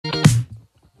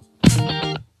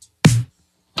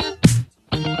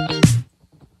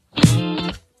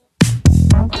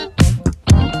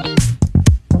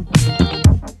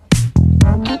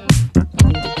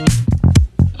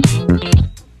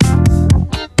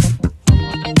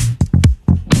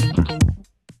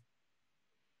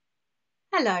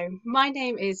Hello, my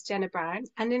name is Jenna Brown,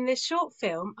 and in this short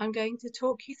film, I'm going to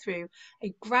talk you through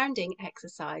a grounding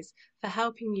exercise for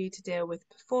helping you to deal with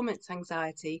performance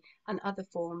anxiety and other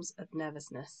forms of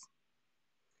nervousness.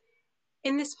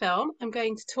 In this film, I'm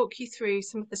going to talk you through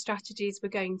some of the strategies we're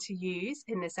going to use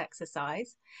in this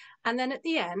exercise, and then at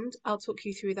the end, I'll talk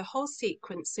you through the whole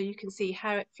sequence so you can see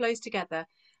how it flows together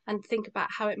and think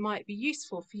about how it might be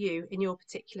useful for you in your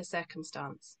particular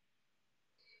circumstance.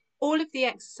 All of the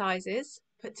exercises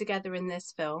put together in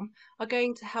this film are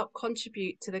going to help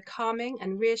contribute to the calming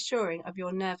and reassuring of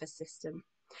your nervous system,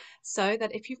 so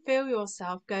that if you feel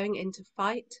yourself going into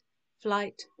fight,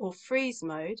 flight, or freeze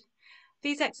mode,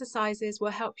 these exercises will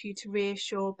help you to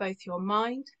reassure both your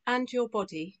mind and your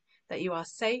body that you are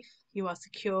safe, you are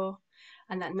secure,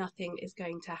 and that nothing is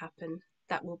going to happen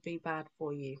that will be bad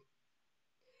for you.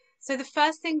 So the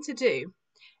first thing to do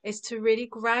is to really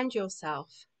ground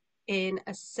yourself in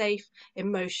a safe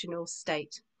emotional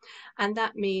state. And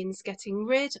that means getting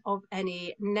rid of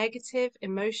any negative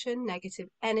emotion, negative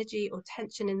energy or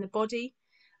tension in the body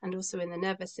and also in the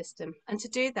nervous system. And to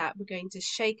do that, we're going to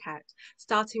shake out,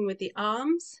 starting with the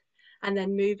arms and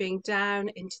then moving down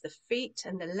into the feet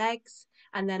and the legs,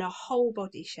 and then a whole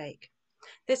body shake.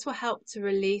 This will help to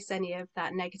release any of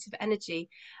that negative energy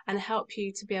and help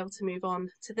you to be able to move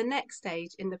on to the next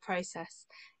stage in the process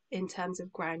in terms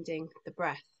of grounding the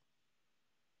breath.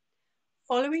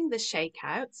 Following the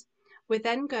shakeout, we're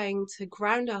then going to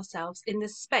ground ourselves in the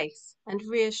space and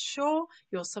reassure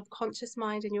your subconscious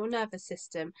mind and your nervous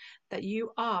system that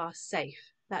you are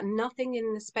safe, that nothing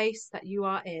in the space that you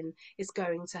are in is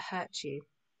going to hurt you.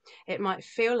 It might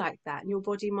feel like that, and your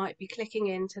body might be clicking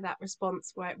into that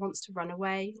response where it wants to run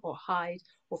away or hide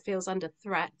or feels under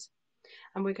threat.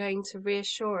 And we're going to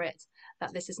reassure it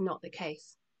that this is not the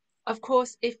case. Of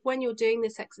course, if when you're doing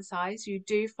this exercise, you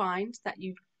do find that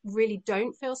you really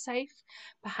don't feel safe,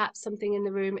 perhaps something in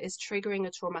the room is triggering a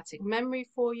traumatic memory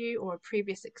for you or a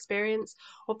previous experience,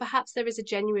 or perhaps there is a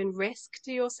genuine risk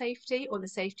to your safety or the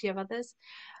safety of others,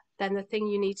 then the thing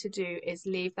you need to do is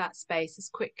leave that space as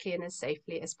quickly and as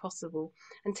safely as possible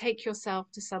and take yourself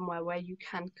to somewhere where you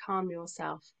can calm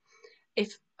yourself.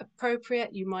 If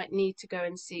appropriate, you might need to go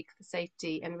and seek the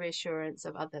safety and reassurance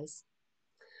of others.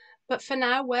 But for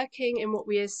now, working in what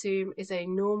we assume is a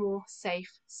normal,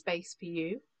 safe space for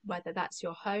you, whether that's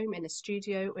your home, in a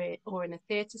studio, or in a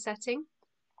theatre setting,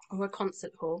 or a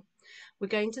concert hall, we're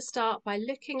going to start by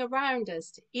looking around us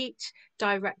to each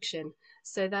direction.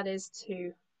 So that is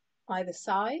to either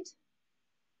side,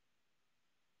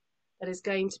 that is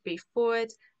going to be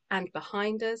forward and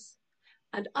behind us,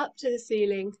 and up to the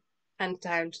ceiling and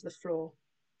down to the floor.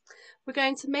 We're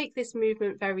going to make this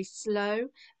movement very slow,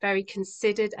 very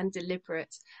considered and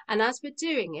deliberate. And as we're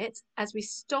doing it, as we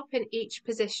stop in each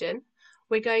position,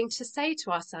 we're going to say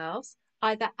to ourselves,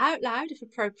 either out loud if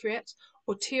appropriate,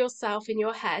 or to yourself in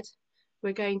your head,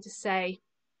 we're going to say,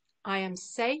 I am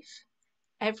safe,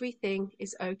 everything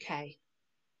is okay.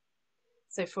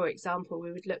 So for example,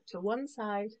 we would look to one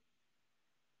side,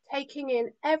 taking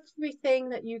in everything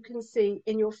that you can see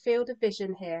in your field of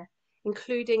vision here,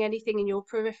 including anything in your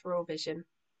peripheral vision.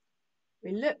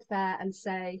 We look there and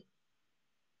say,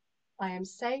 I am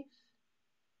safe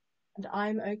and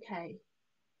I'm okay.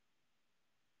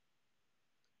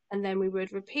 And then we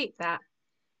would repeat that,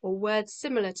 or words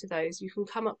similar to those. You can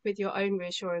come up with your own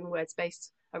reassuring words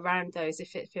based around those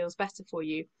if it feels better for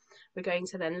you. We're going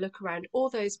to then look around all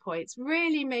those points,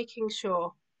 really making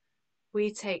sure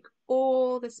we take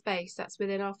all the space that's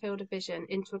within our field of vision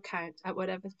into account at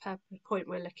whatever point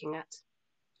we're looking at.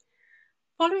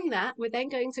 Following that, we're then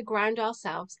going to ground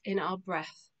ourselves in our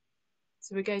breath.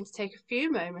 So we're going to take a few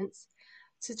moments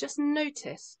to just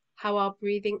notice how our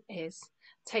breathing is,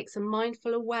 take some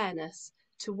mindful awareness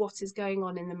to what is going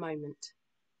on in the moment.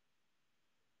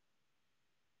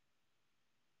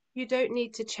 You don't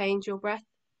need to change your breath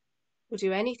or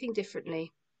do anything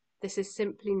differently. This is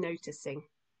simply noticing.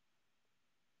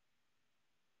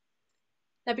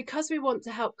 Now, because we want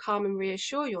to help calm and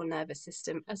reassure your nervous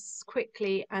system as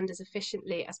quickly and as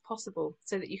efficiently as possible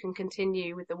so that you can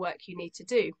continue with the work you need to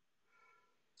do,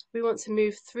 we want to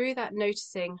move through that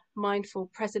noticing, mindful,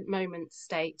 present moment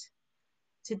state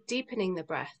to deepening the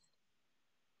breath.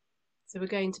 So we're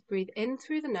going to breathe in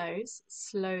through the nose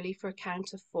slowly for a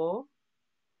count of 4.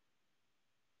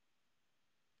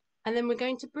 And then we're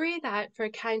going to breathe out for a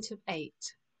count of 8.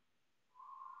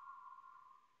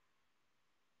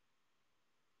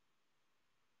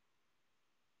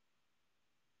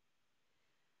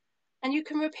 And you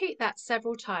can repeat that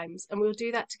several times, and we'll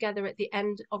do that together at the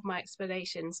end of my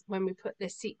explanations when we put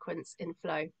this sequence in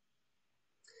flow.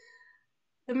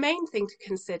 The main thing to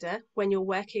consider when you're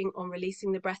working on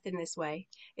releasing the breath in this way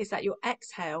is that your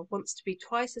exhale wants to be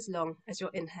twice as long as your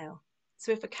inhale.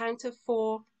 So if a count of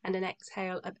 4 and an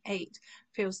exhale of 8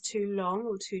 feels too long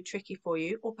or too tricky for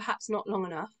you, or perhaps not long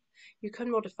enough, you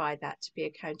can modify that to be a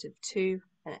count of 2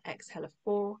 and an exhale of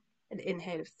 4, an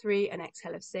inhale of 3, an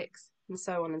exhale of 6, and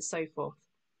so on and so forth.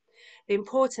 The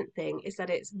important thing is that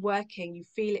it's working, you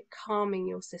feel it calming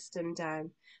your system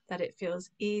down, that it feels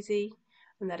easy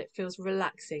and that it feels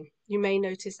relaxing. You may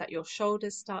notice that your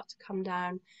shoulders start to come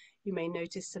down. You may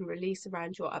notice some release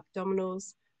around your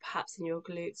abdominals, perhaps in your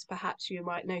glutes. Perhaps you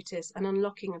might notice an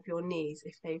unlocking of your knees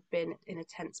if they've been in a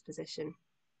tense position.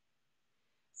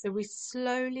 So we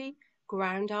slowly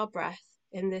ground our breath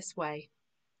in this way,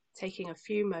 taking a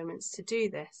few moments to do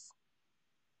this.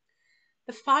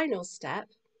 The final step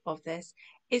of this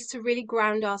is to really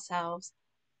ground ourselves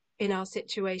in our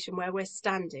situation where we're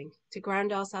standing, to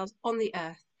ground ourselves on the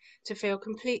earth, to feel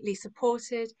completely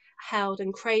supported, held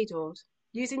and cradled,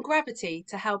 using gravity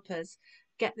to help us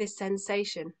get this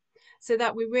sensation so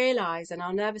that we realize, and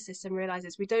our nervous system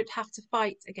realizes, we don't have to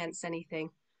fight against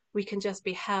anything. We can just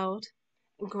be held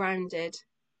and grounded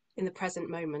in the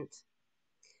present moment.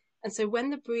 And so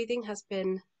when the breathing has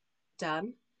been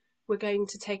done, we're going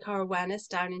to take our awareness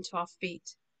down into our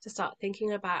feet to start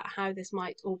thinking about how this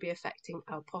might all be affecting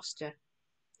our posture.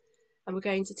 And we're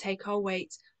going to take our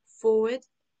weight forward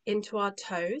into our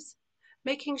toes,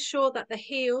 making sure that the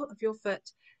heel of your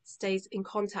foot stays in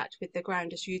contact with the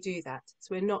ground as you do that.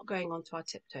 So we're not going onto our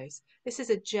tiptoes. This is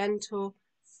a gentle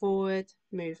forward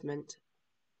movement.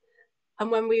 And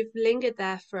when we've lingered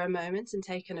there for a moment and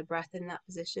taken a breath in that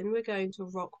position, we're going to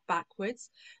rock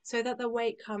backwards so that the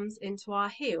weight comes into our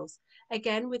heels,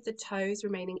 again with the toes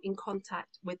remaining in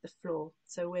contact with the floor.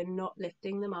 So we're not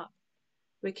lifting them up.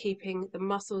 We're keeping the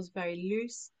muscles very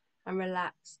loose and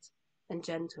relaxed and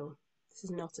gentle. This is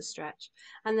not a stretch.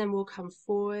 And then we'll come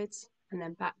forwards and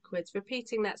then backwards,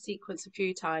 repeating that sequence a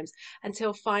few times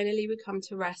until finally we come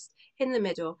to rest in the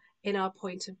middle in our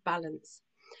point of balance.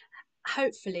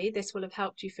 Hopefully this will have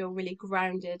helped you feel really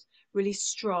grounded, really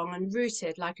strong and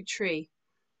rooted like a tree.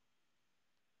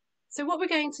 So what we're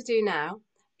going to do now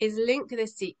is link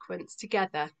this sequence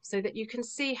together so that you can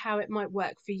see how it might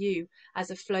work for you as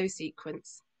a flow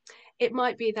sequence. It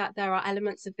might be that there are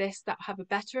elements of this that have a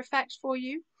better effect for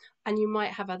you, and you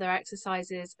might have other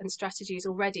exercises and strategies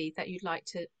already that you'd like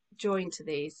to join to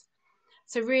these.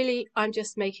 So really, I'm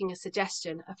just making a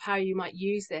suggestion of how you might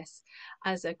use this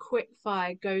as a quick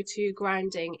fire go-to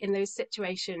grounding in those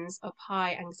situations of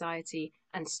high anxiety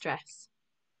and stress.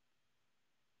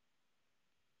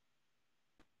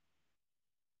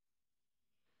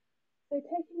 So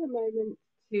taking a moment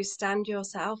to stand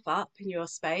yourself up in your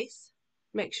space,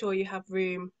 make sure you have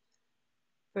room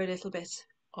for a little bit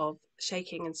of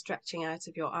shaking and stretching out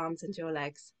of your arms and your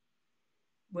legs.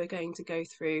 We're going to go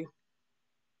through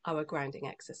our grounding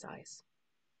exercise.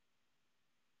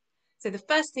 So the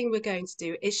first thing we're going to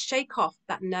do is shake off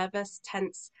that nervous,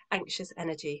 tense, anxious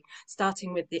energy,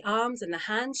 starting with the arms and the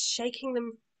hands, shaking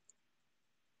them,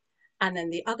 and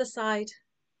then the other side,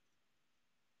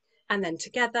 and then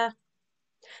together,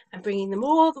 and bringing them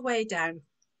all the way down,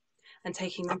 and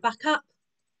taking them back up,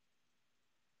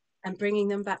 and bringing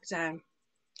them back down.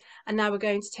 And now we're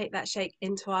going to take that shake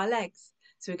into our legs.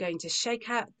 So we're going to shake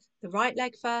out the right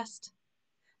leg first,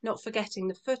 not forgetting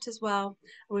the foot as well.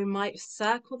 And we might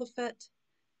circle the foot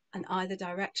in either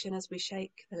direction as we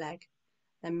shake the leg.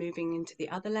 Then moving into the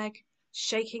other leg,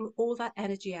 shaking all that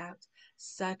energy out,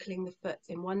 circling the foot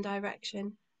in one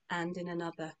direction and in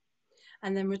another.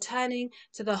 And then returning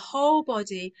to the whole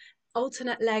body,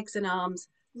 alternate legs and arms,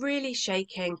 really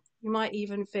shaking. You might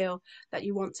even feel that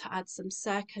you want to add some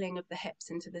circling of the hips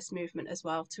into this movement as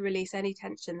well to release any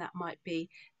tension that might be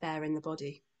there in the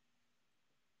body.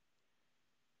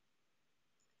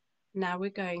 Now we're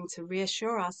going to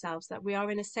reassure ourselves that we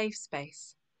are in a safe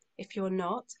space. If you're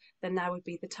not, then now would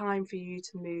be the time for you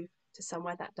to move to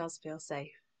somewhere that does feel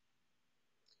safe.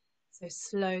 So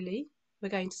slowly, we're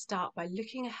going to start by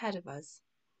looking ahead of us.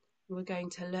 We're going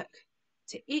to look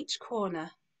to each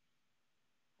corner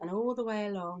and all the way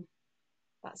along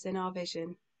that's in our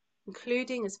vision,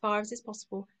 including as far as is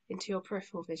possible into your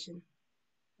peripheral vision,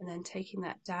 and then taking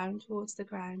that down towards the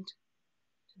ground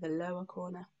to the lower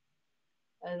corner,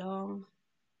 along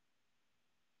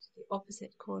to the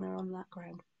opposite corner on that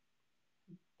ground,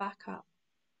 back up,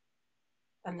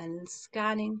 and then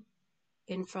scanning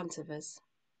in front of us.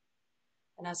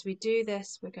 And as we do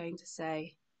this, we're going to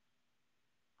say,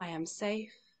 I am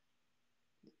safe,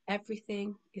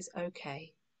 everything is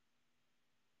okay.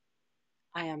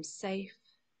 I am safe,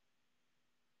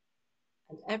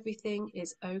 and everything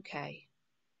is okay.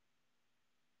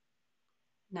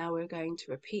 Now we're going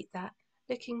to repeat that,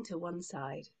 looking to one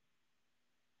side.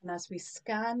 And as we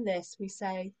scan this, we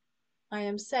say, I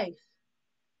am safe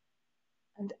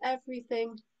and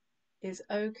everything is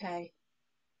okay.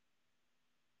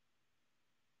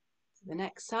 To the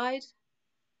next side,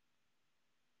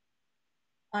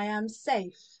 I am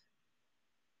safe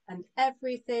and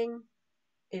everything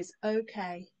is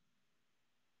okay.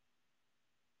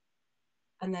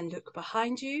 And then look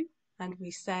behind you and we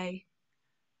say,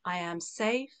 I am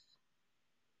safe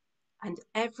and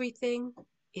everything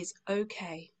is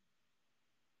okay.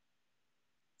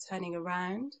 Turning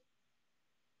around,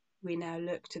 we now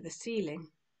look to the ceiling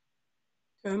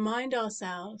to remind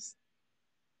ourselves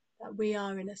that we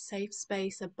are in a safe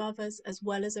space above us as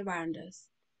well as around us.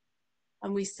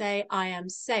 And we say, I am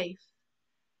safe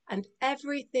and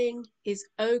everything is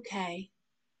okay.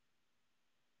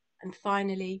 And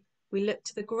finally, we look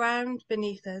to the ground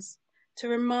beneath us to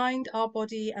remind our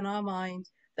body and our mind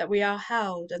that we are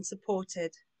held and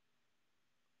supported.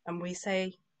 And we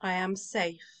say, I am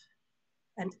safe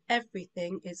and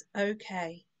everything is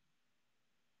okay.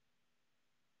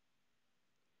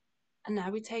 And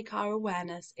now we take our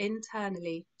awareness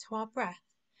internally to our breath,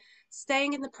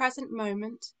 staying in the present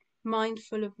moment,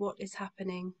 mindful of what is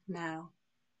happening now.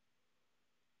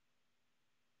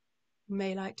 You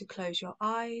may like to close your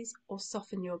eyes or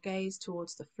soften your gaze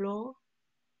towards the floor.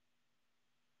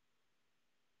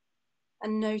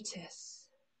 And notice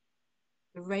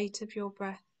the rate of your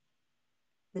breath,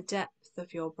 the depth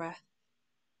of your breath.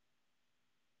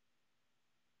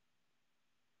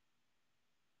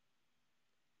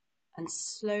 And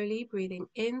slowly breathing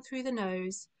in through the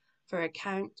nose for a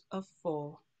count of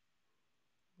 4.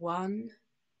 1,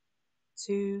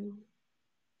 2,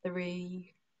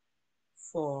 3,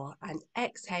 4. And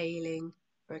exhaling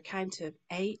for a count of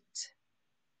 8,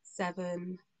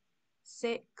 7,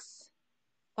 6,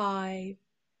 5,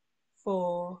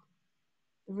 4,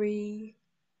 3,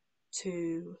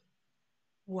 2,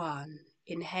 1.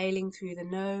 Inhaling through the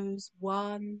nose.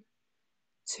 1,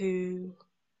 2,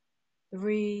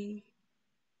 3,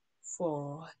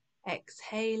 4.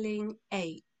 Exhaling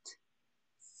 8,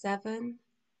 7,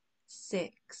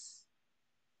 6,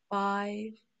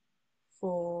 5,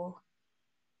 4,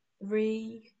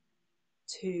 3,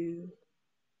 2,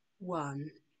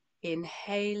 1.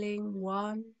 Inhaling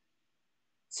 1,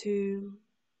 2,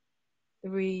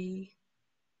 3,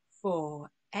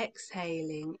 4.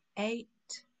 Exhaling 8,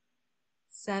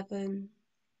 7,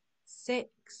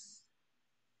 6,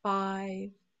 5,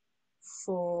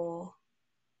 4,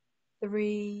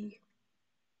 3,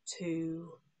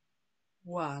 2,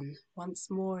 1. Once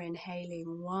more,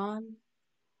 inhaling 1,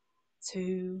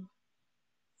 2,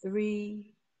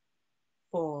 3,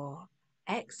 4.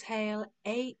 Exhale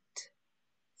 8,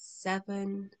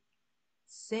 7,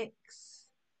 6,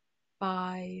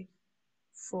 5,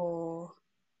 4,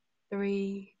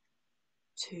 3,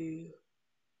 2,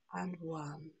 and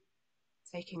 1.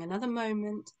 Taking another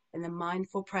moment in the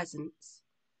mindful presence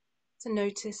to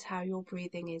notice how your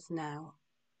breathing is now.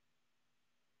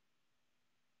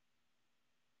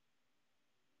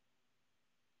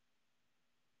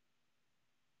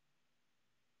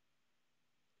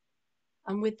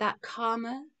 And with that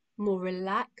calmer, more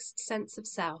relaxed sense of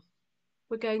self,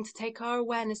 we're going to take our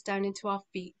awareness down into our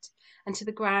feet and to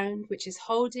the ground, which is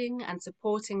holding and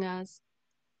supporting us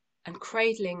and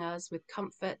cradling us with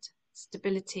comfort,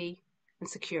 stability, and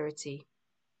security.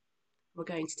 We're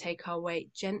going to take our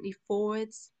weight gently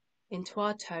forwards into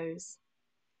our toes,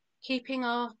 keeping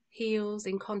our heels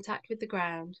in contact with the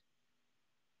ground.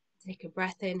 Take a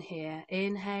breath in here.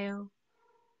 Inhale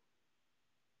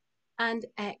and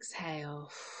exhale.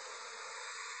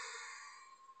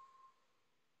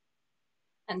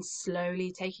 And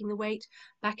slowly taking the weight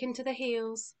back into the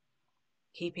heels,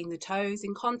 keeping the toes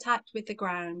in contact with the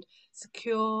ground,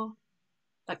 secure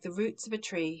like the roots of a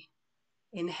tree.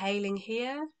 Inhaling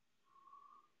here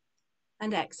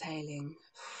and exhaling.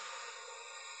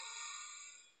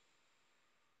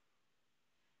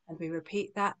 And we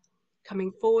repeat that,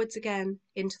 coming forwards again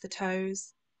into the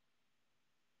toes,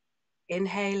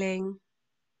 inhaling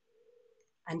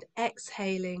and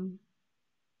exhaling,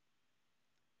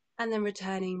 and then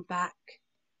returning back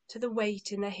to the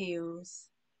weight in the heels,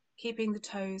 keeping the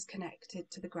toes connected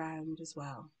to the ground as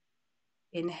well.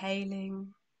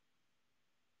 Inhaling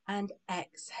and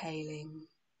exhaling.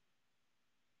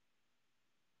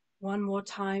 One more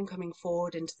time, coming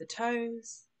forward into the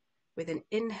toes with an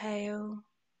inhale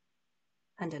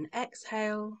and an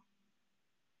exhale,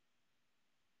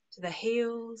 to the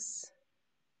heels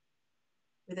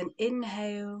with an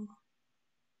inhale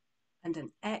and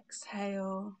an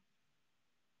exhale,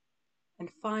 And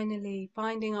finally,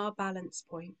 finding our balance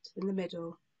point in the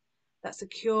middle, that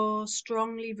secure,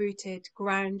 strongly rooted,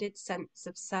 grounded sense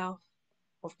of self,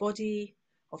 of body,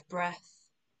 of breath,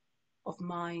 of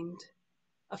mind,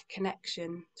 of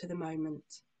connection to the moment.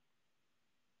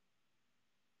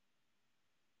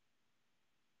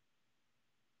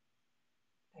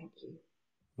 Thank you.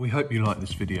 We hope you liked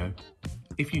this video.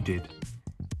 If you did,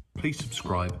 please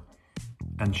subscribe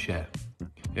and share.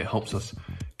 It helps us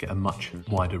get a much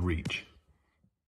wider reach.